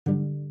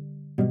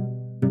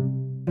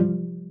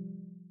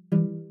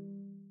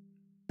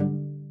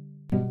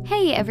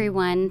Hey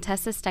everyone,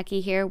 Tessa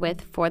Stuckey here with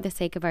For the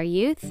Sake of Our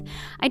Youth.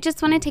 I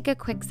just want to take a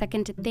quick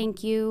second to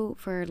thank you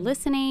for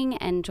listening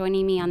and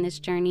joining me on this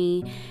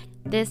journey.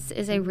 This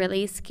is a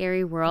really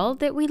scary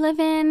world that we live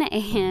in,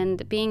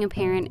 and being a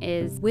parent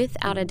is,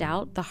 without a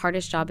doubt, the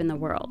hardest job in the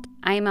world.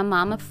 I am a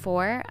mom of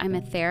 4, I'm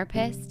a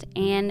therapist,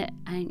 and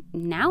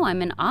now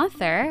I'm an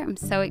author. I'm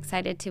so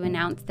excited to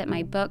announce that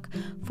my book,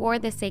 For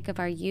the Sake of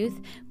Our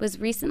Youth, was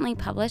recently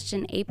published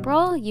in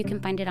April. You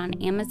can find it on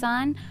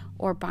Amazon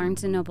or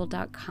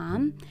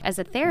barnesandnoble.com. As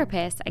a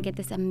therapist, I get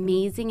this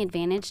amazing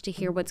advantage to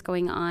hear what's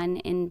going on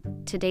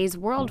in today's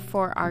world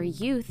for our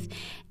youth,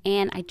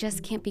 and I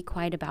just can't be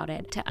quiet about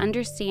it. To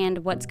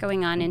understand what's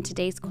going on in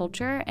today's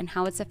culture and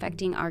how it's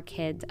affecting our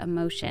kids'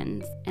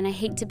 emotions. And I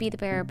hate to be the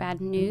bearer of bad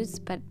news,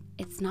 but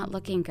it's not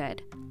looking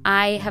good.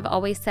 I have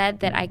always said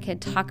that I could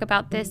talk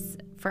about this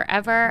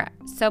forever,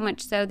 so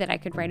much so that I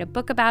could write a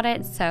book about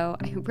it. So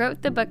I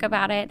wrote the book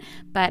about it,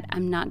 but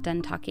I'm not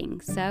done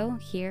talking. So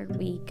here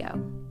we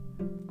go.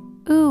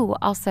 Ooh,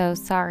 also,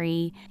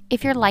 sorry.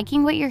 If you're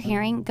liking what you're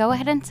hearing, go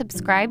ahead and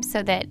subscribe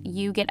so that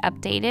you get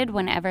updated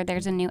whenever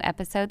there's a new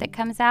episode that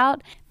comes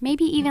out.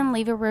 Maybe even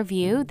leave a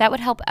review. That would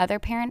help other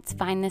parents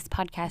find this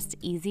podcast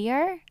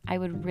easier. I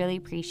would really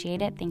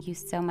appreciate it. Thank you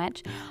so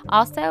much.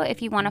 Also,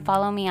 if you want to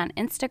follow me on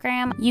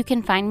Instagram, you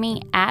can find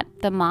me at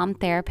The Mom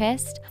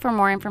Therapist. For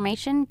more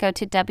information, go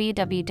to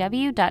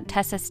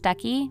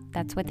www.tessastuckey,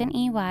 that's with an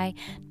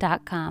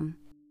EY.com.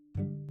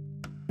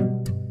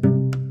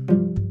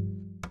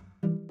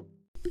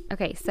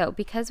 Okay, so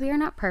because we are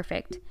not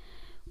perfect,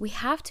 we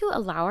have to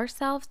allow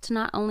ourselves to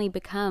not only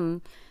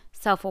become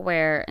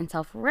self-aware and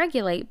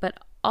self-regulate, but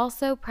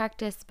also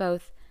practice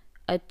both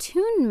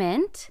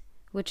attunement,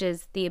 which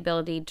is the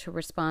ability to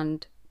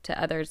respond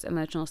to others'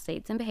 emotional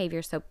states and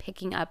behavior. So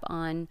picking up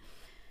on,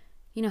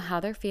 how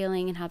they're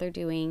feeling and how they're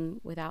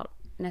doing without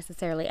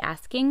necessarily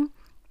asking.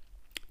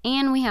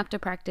 And we have to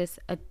practice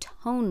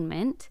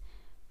atonement,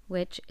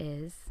 which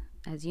is,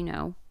 as you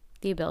know,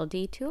 the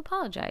ability to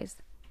apologize.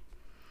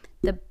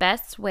 The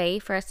best way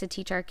for us to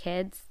teach our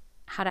kids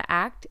how to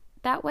act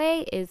that way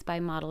is by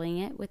modeling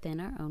it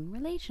within our own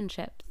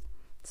relationships.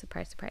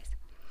 Surprise, surprise.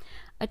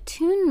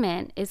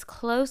 Attunement is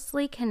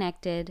closely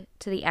connected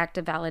to the act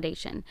of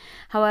validation.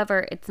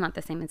 However, it's not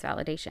the same as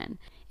validation.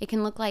 It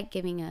can look like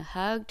giving a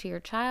hug to your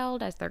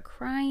child as they're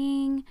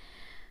crying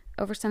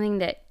over something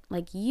that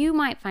you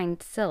might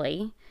find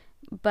silly,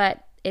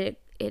 but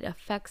it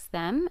affects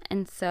them.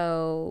 And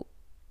so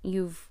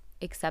you've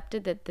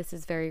accepted that this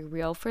is very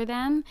real for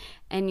them,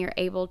 and you're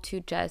able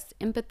to just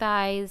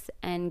empathize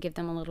and give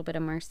them a little bit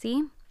of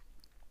mercy.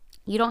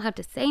 You don't have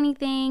to say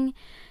anything.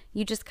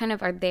 You just kind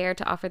of are there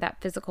to offer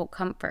that physical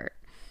comfort.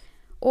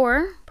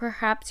 Or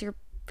perhaps your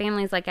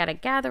family's at a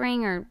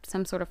gathering or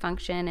some sort of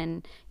function,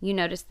 and you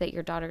notice that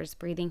your daughter is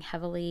breathing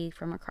heavily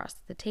from across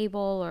the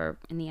table or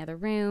in the other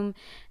room,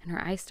 and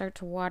her eyes start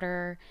to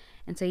water.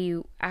 And so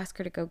you ask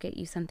her to go get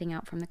you something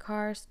out from the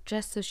car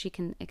just so she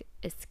can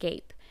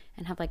escape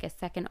and have a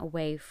second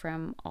away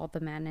from all the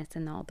madness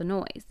and all the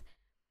noise.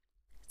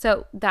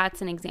 So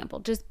that's an example.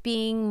 Just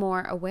being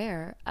more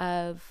aware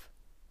of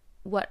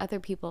what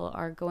other people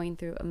are going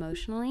through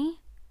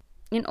emotionally.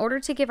 In order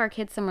to give our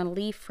kids some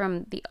relief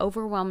from the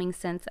overwhelming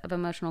sense of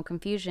emotional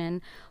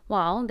confusion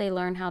while they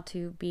learn how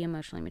to be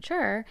emotionally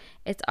mature,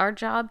 it's our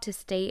job to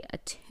stay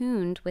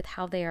attuned with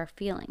how they are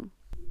feeling.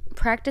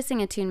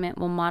 Practicing attunement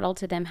will model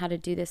to them how to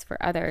do this for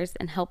others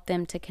and help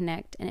them to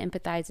connect and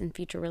empathize in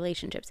future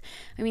relationships.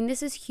 I mean,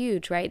 this is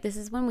huge, right? This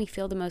is when we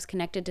feel the most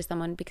connected to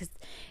someone, because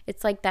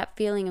it's that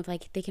feeling of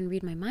they can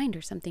read my mind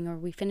or something, or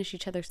we finish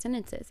each other's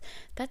sentences.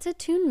 That's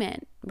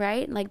attunement,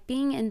 right?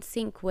 Being in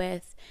sync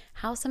with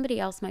how somebody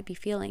else might be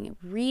feeling,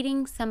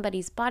 reading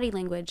somebody's body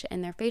language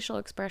and their facial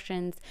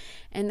expressions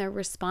and their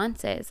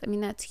responses. I mean,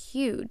 that's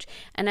huge.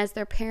 And as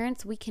their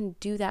parents, we can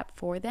do that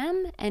for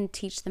them and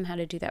teach them how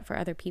to do that for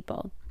other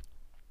people.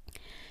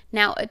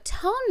 Now,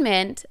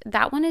 atonement,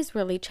 that one is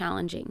really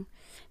challenging,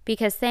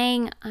 because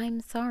saying I'm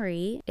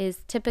sorry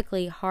is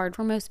typically hard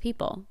for most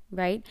people,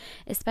 right?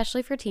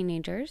 Especially for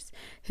teenagers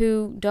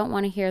who don't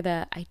want to hear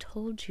the I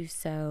told you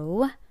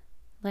so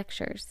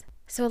lectures.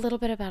 So a little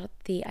bit about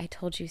the I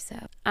told you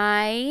so.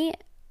 I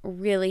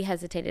really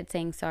hesitated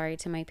saying sorry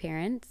to my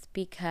parents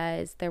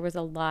because there was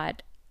a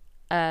lot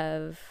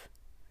of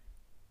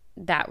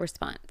that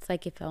response,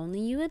 if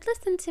only you had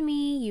listened to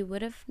me, you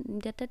would have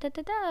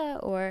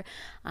or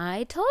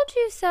I told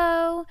you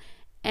so.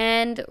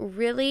 And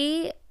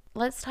really,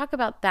 let's talk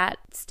about that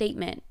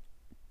statement.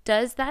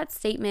 Does that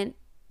statement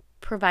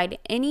provide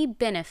any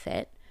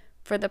benefit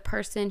for the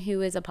person who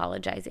is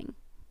apologizing?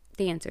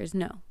 The answer is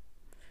no.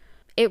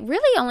 It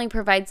really only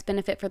provides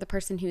benefit for the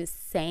person who is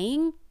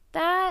saying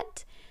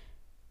that,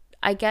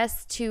 I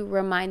guess, to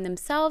remind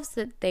themselves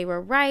that they were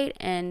right,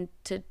 and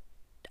to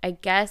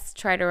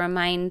try to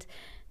remind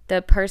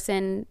the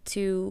person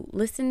to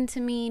listen to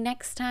me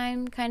next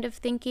time, kind of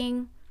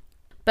thinking.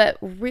 But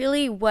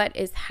really what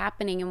is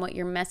happening and what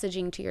you're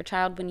messaging to your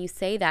child when you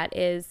say that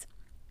is,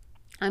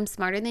 I'm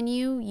smarter than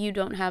you. You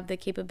don't have the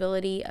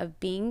capability of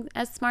being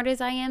as smart as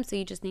I am, so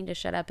you just need to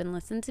shut up and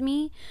listen to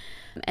me.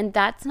 And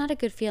that's not a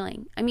good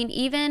feeling. I mean,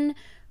 even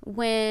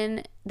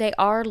when they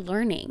are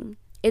learning,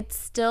 it's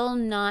still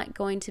not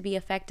going to be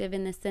effective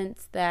in the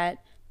sense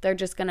that they're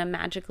just going to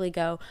magically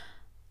go,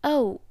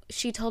 oh,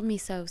 she told me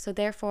so, so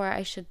therefore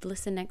I should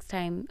listen next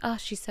time. Oh,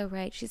 she's so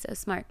right. She's so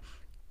smart.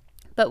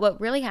 But what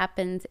really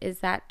happens is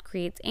that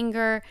creates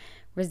anger,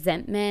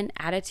 resentment,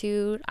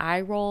 attitude,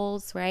 eye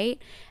rolls,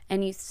 right?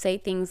 And you say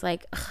things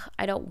like,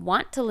 I don't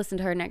want to listen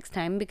to her next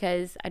time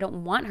because I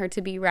don't want her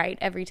to be right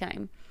every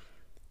time,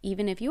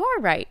 even if you are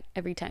right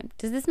every time.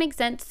 Does this make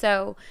sense?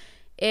 So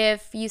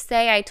if you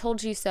say, I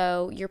told you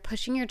so, you're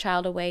pushing your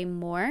child away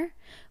more.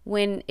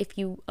 When if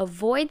you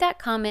avoid that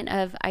comment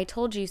of, I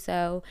told you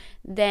so,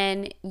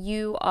 then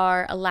you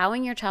are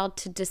allowing your child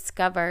to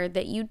discover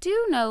that you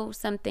do know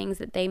some things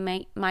that they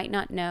might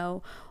not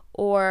know,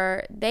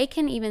 or they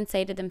can even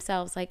say to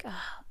themselves like,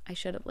 oh, I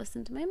should have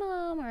listened to my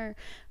mom, or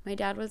my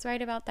dad was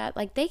right about that.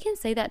 Like, they can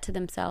say that to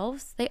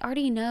themselves. They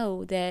already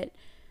know that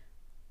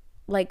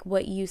like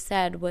what you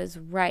said was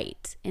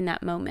right in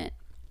that moment.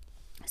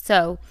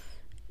 So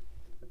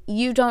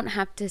you don't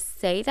have to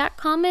say that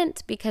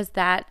comment, because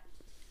that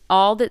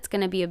all that's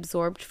going to be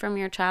absorbed from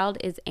your child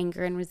is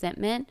anger and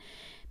resentment,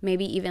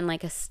 maybe even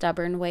like a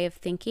stubborn way of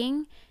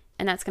thinking,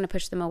 and that's going to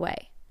push them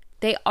away.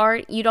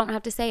 You don't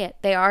have to say it.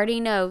 They already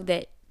know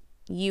that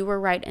you were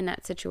right in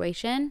that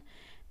situation.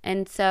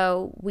 And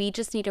so we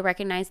just need to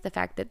recognize the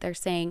fact that they're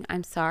saying,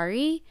 I'm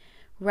sorry,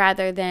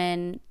 rather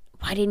than,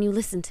 why didn't you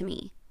listen to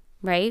me?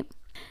 Right?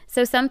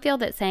 So some feel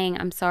that saying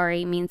I'm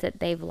sorry means that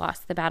they've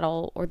lost the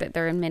battle, or that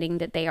they're admitting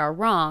that they are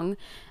wrong,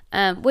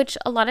 which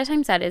a lot of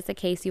times that is the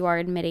case. You are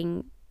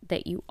admitting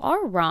that you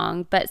are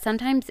wrong, but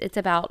sometimes it's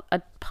about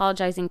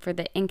apologizing for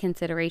the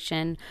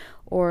inconsideration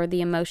or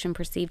the emotion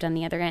perceived on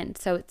the other end.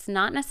 So it's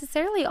not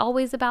necessarily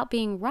always about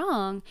being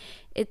wrong.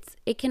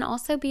 It can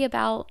also be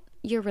about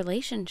your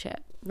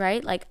relationship,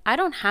 right? Like, I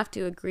don't have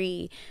to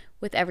agree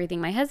with everything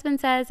my husband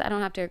says. I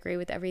don't have to agree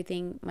with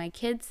everything my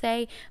kids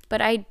say,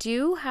 but I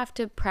do have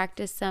to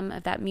practice some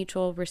of that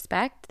mutual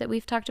respect that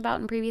we've talked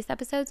about in previous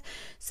episodes,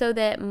 so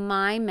that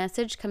my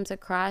message comes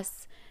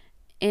across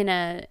in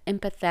a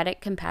empathetic,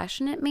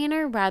 compassionate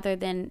manner, rather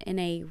than in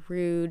a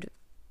rude,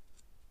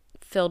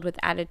 filled with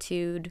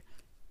attitude,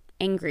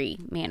 angry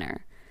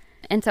manner.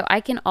 And so I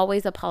can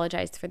always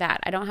apologize for that.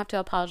 I don't have to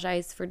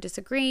apologize for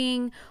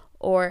disagreeing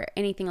or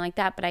anything like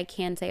that, but I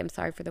can say I'm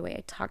sorry for the way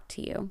I talked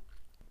to you.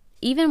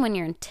 Even when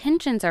your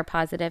intentions are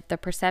positive, the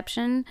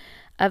perception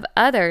of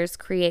others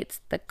creates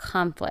the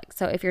conflict.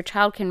 So if your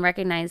child can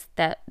recognize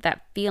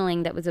that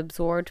feeling that was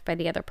absorbed by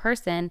the other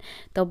person,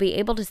 they'll be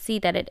able to see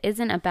that it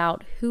isn't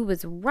about who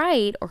was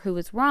right or who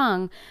was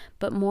wrong,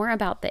 but more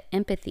about the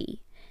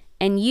empathy.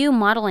 And you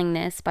modeling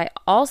this by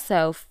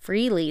also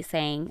freely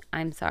saying,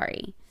 I'm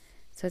sorry.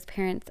 So as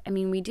parents, I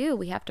mean,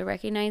 we have to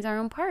recognize our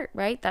own part,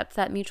 right? That's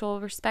that mutual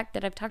respect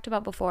that I've talked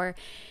about before,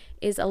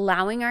 is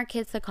allowing our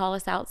kids to call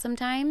us out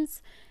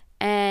sometimes,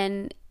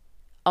 and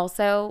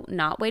also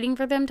not waiting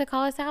for them to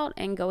call us out,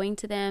 and going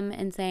to them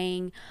and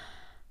saying,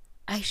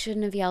 I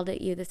shouldn't have yelled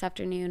at you this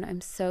afternoon.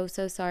 I'm so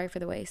sorry for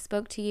the way I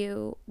spoke to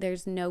you.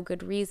 There's no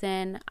good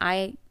reason.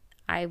 I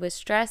was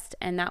stressed,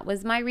 and that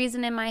was my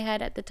reason in my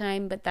head at the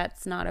time, but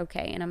that's not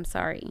okay, and I'm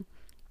sorry.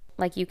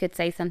 Like, you could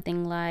say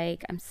something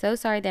like, I'm so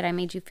sorry that I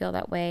made you feel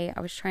that way.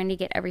 I was trying to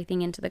get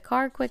everything into the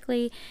car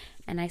quickly,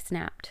 and I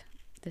snapped.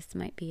 This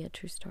might be a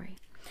true story.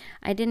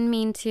 I didn't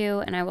mean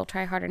to, and I will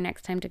try harder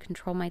next time to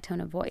control my tone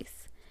of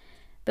voice.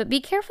 But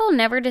be careful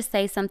never to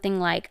say something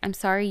like, I'm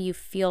sorry you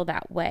feel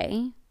that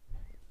way,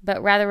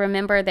 but rather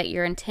remember that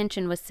your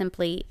intention was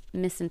simply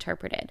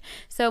misinterpreted.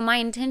 So my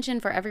intention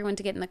for everyone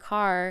to get in the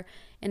car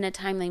in a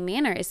timely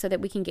manner is so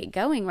that we can get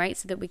going, right?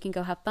 So that we can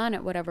go have fun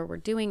at whatever we're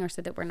doing, or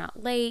so that we're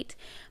not late.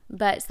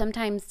 But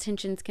sometimes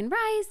tensions can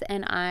rise,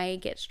 and I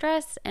get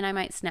stressed, and I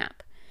might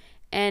snap.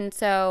 And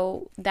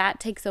so that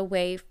takes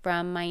away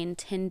from my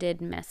intended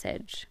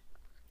message.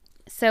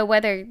 So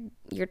whether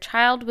your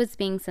child was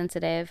being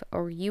sensitive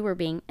or you were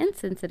being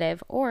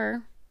insensitive,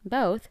 or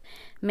both,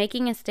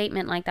 making a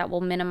statement like that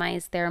will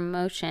minimize their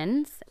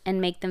emotions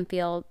and make them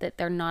feel that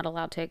they're not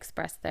allowed to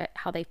express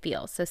how they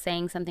feel. So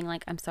saying something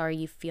like, I'm sorry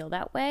you feel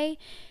that way,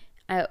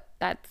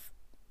 that's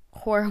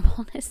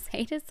horrible to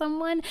say to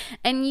someone.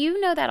 And you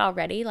know that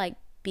already, like,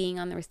 being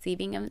on the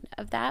receiving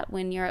of that,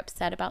 when you're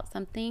upset about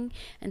something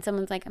and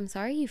someone's like, I'm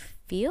sorry you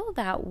feel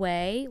that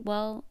way.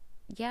 Well,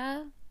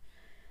 yeah,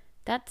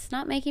 that's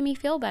not making me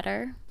feel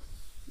better.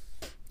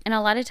 And a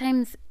lot of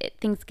times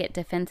things get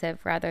defensive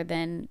rather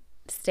than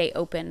stay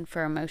open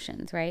for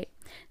emotions, right?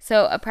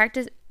 So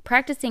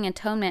practicing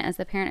atonement as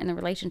the parent in the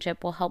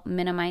relationship will help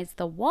minimize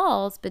the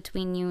walls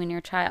between you and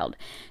your child.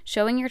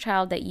 Showing your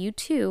child that you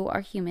too are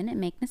human and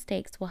make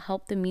mistakes will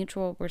help the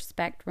mutual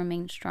respect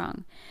remain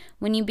strong.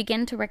 When you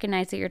begin to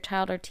recognize that your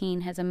child or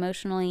teen has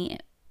emotionally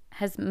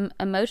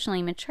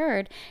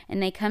matured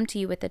and they come to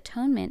you with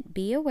atonement,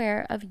 be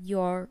aware of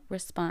your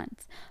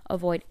response.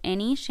 Avoid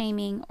any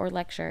shaming or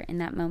lecture in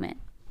that moment.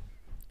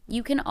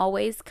 You can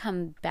always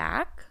come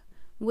back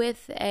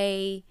with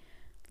a,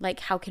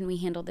 like, how can we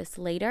handle this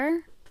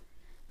later?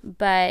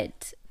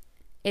 But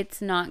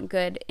it's not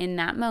good in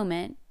that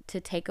moment to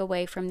take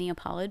away from the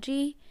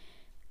apology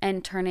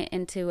and turn it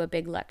into a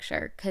big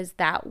lecture, because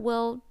that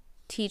will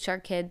teach our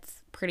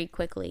kids pretty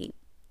quickly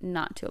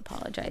not to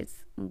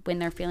apologize when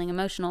they're feeling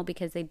emotional,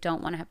 because they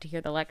don't want to have to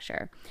hear the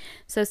lecture.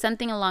 So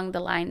something along the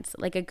lines,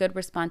 like a good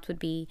response would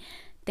be,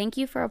 thank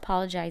you for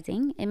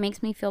apologizing. It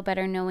makes me feel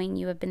better knowing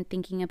you have been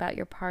thinking about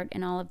your part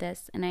in all of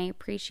this, and I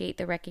appreciate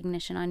the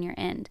recognition on your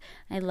end.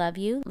 I love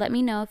you. Let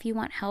me know if you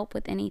want help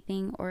with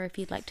anything or if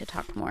you'd like to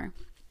talk more.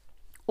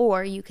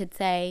 Or you could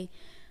say,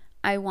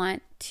 I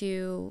want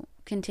to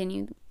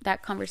continue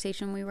that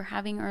conversation we were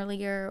having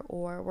earlier,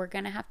 or we're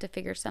going to have to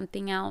figure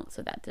something out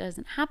so that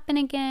doesn't happen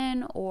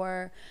again,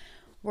 or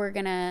we're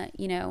going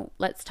to,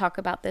 let's talk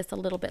about this a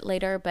little bit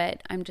later,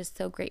 but I'm just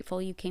so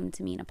grateful you came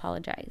to me and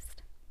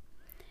apologized.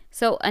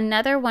 So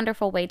another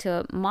wonderful way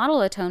to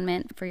model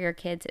atonement for your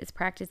kids is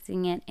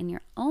practicing it in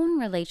your own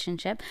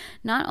relationship,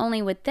 not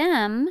only with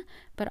them,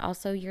 but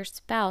also your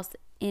spouse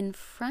in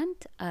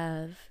front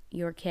of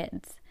your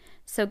kids.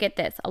 So get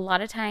this, a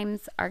lot of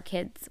times our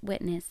kids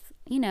witness,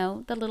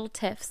 the little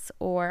tiffs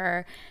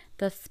or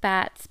the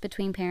spats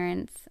between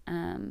parents,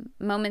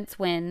 moments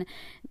when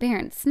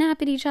parents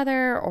snap at each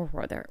other or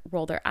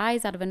roll their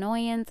eyes out of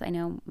annoyance. I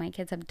know my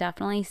kids have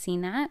definitely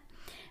seen that.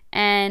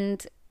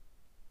 And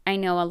I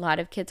know a lot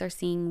of kids are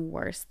seeing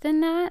worse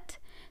than that.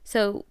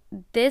 So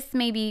this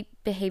may be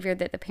behavior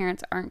that the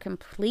parents aren't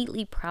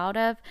completely proud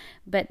of,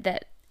 but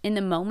that in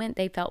the moment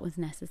they felt was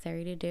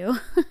necessary to do.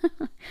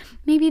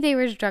 Maybe they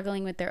were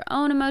struggling with their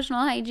own emotional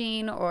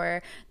hygiene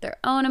or their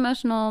own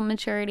emotional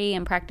maturity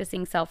and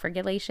practicing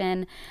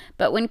self-regulation.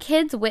 But when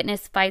kids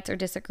witness fights or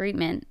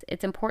disagreements,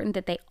 it's important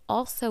that they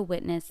also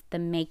witness the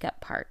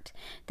makeup part.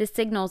 This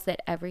signals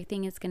that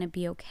everything is going to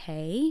be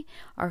okay,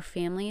 our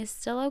family is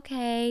still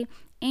okay,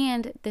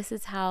 and this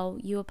is how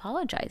you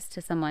apologize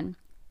to someone.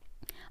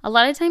 A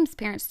lot of times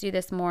parents do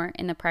this more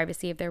in the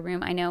privacy of their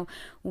room. I know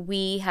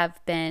we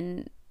have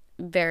been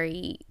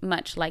very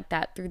much like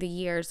that through the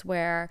years,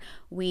 where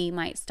we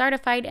might start a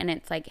fight and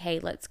it's like, hey,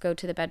 let's go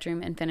to the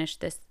bedroom and finish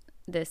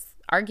this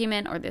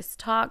argument or this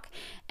talk,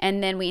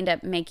 and then we end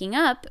up making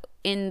up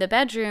in the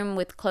bedroom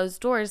with closed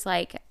doors,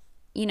 like,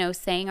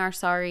 saying our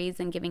sorries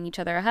and giving each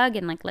other a hug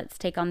and like, let's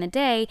take on the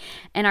day,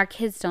 and our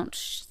kids don't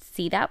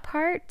see that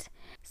part.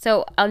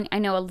 So I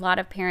know a lot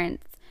of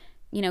parents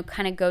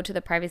kind of go to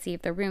the privacy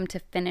of the room to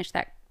finish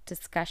that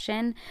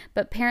discussion,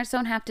 but parents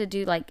don't have to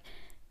do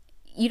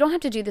you don't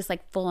have to do this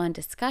like full-on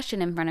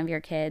discussion in front of your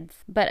kids,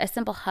 but a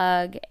simple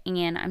hug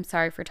and I'm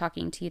sorry for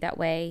talking to you that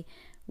way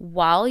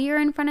while you're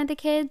in front of the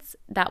kids,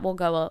 that will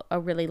go a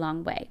really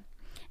long way.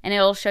 And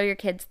it'll show your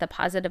kids the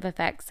positive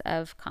effects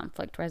of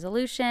conflict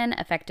resolution,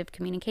 effective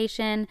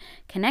communication,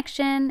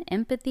 connection,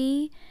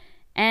 empathy,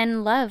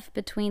 and love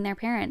between their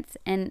parents.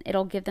 And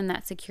it'll give them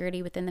that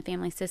security within the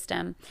family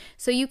system.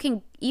 So you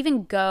can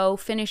even go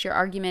finish your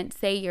argument,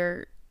 say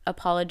your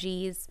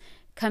apologies,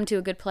 come to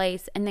a good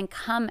place, and then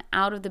come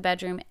out of the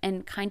bedroom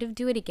and kind of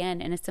do it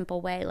again in a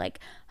simple way, like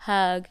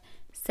hug,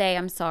 say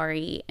I'm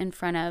sorry in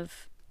front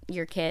of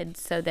your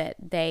kids so that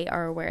they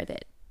are aware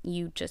that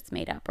you just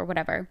made up or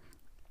whatever.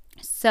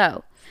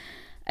 So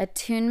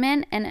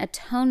attunement and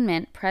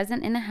atonement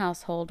present in the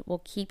household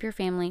will keep your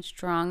family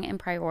strong and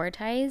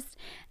prioritized,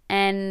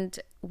 and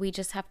we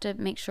just have to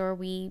make sure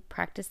we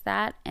practice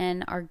that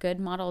and are good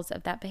models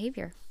of that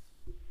behavior.